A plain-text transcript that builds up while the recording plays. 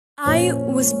I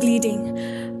was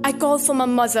bleeding. I called for my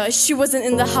mother. She wasn't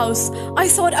in the house. I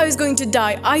thought I was going to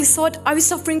die. I thought I was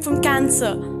suffering from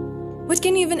cancer. What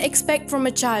can you even expect from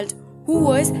a child who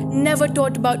was never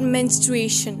taught about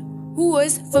menstruation, who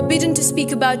was forbidden to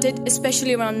speak about it,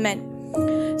 especially around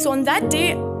men? So on that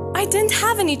day, I didn't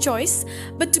have any choice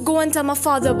but to go and tell my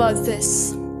father about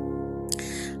this.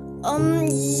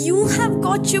 You have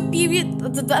got your period.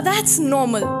 That's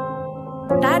normal.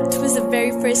 That was the very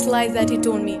first lie that he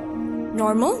told me.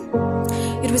 Normal?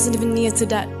 It wasn't even near to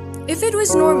that. If it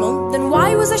was normal, then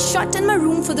why was I shut in my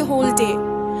room for the whole day?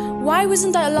 Why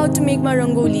wasn't I allowed to make my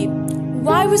rangoli?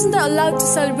 Why wasn't I allowed to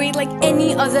celebrate like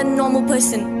any other normal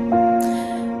person?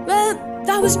 Well,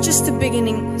 that was just the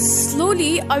beginning.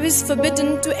 Slowly, I was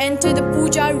forbidden to enter the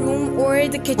puja room or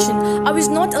the kitchen. I was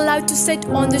not allowed to sit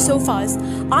on the sofas.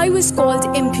 I was called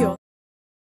impure.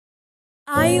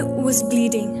 I was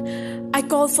bleeding. I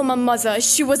called for my mother.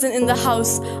 She wasn't in the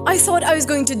house. I thought I was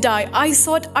going to die. I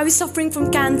thought I was suffering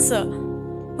from cancer.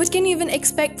 What can you even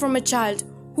expect from a child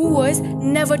who was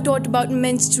never taught about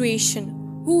menstruation,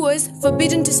 who was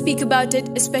forbidden to speak about it,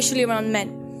 especially around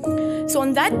men? So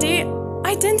on that day,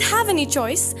 I didn't have any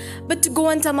choice but to go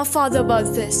and tell my father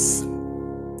about this. You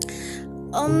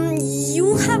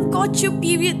have got your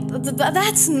period.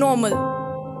 That's normal.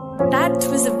 That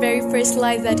was the very first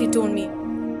lie that he told me.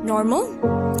 Normal?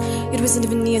 It wasn't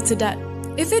even near to that.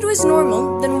 If it was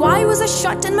normal, then why was I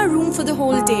shut in my room for the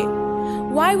whole day?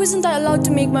 Why wasn't I allowed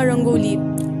to make my rangoli?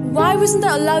 Why wasn't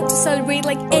I allowed to celebrate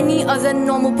like any other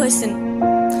normal person?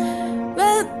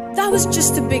 Well, that was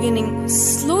just the beginning.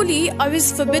 Slowly, I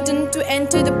was forbidden to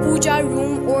enter the puja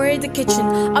room or the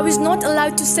kitchen. I was not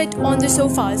allowed to sit on the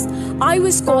sofas. I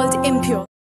was called impure.